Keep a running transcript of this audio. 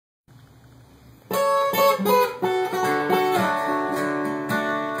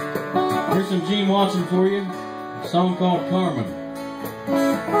and Gene Watson for you. A song called Carmen.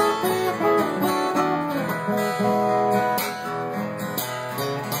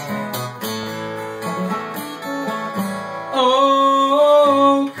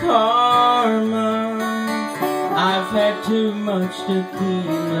 Oh, Carmen, I've had too much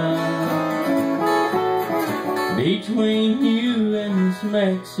tequila. Between you and this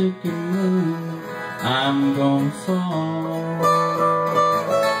Mexican moon, I'm gonna fall.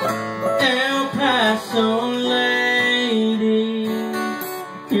 El Paso lady,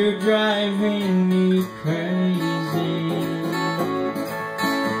 you're driving me crazy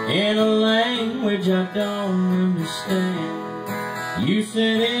in a language I don't understand. You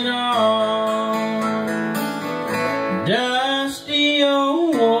said it all, dusty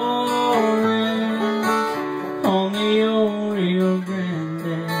old Warren on the old Rio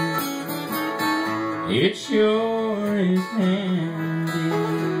Grande. It sure is handy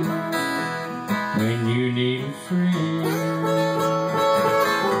when you need a friend.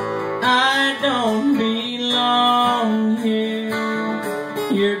 I don't belong here,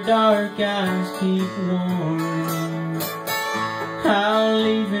 your dark eyes keep warning. I'll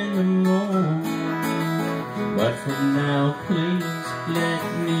leave in the morning, but for now please let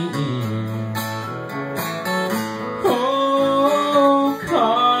me in. Oh,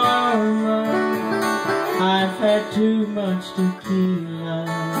 Carmen, I've had too much tequila.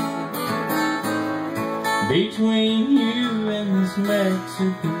 Between you and this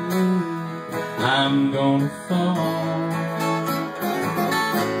Mexican moon, I'm gonna fall.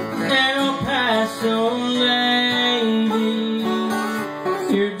 El Paso lady,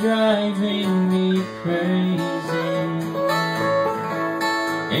 you're driving me crazy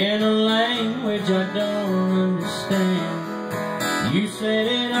in a language I don't understand. You said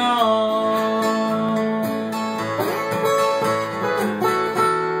it all,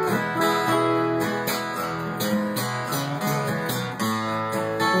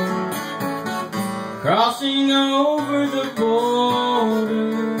 crossing over the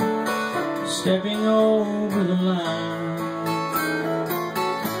border, stepping over the line,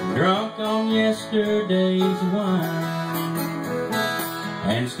 drunk on yesterday's wine,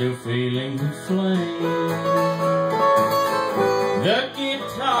 and still feeling the flame. The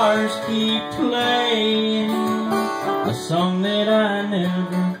guitars keep playing a song that I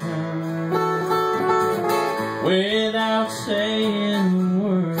never heard, without saying a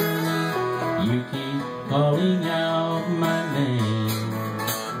word. You keep calling out my name.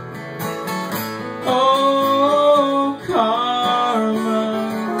 Oh, Carmen,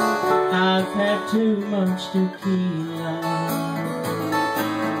 I've had too much tequila.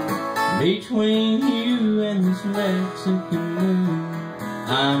 Between you and this Mexican moon,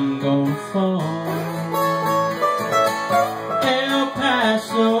 I'm gonna fall. El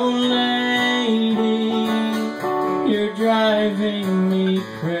Paso lady, you're driving me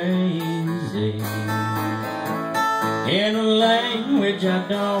crazy in a language I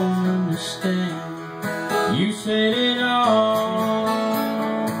don't understand. You said it all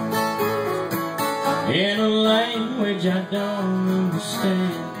in a language I don't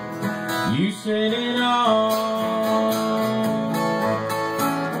understand. You said it all.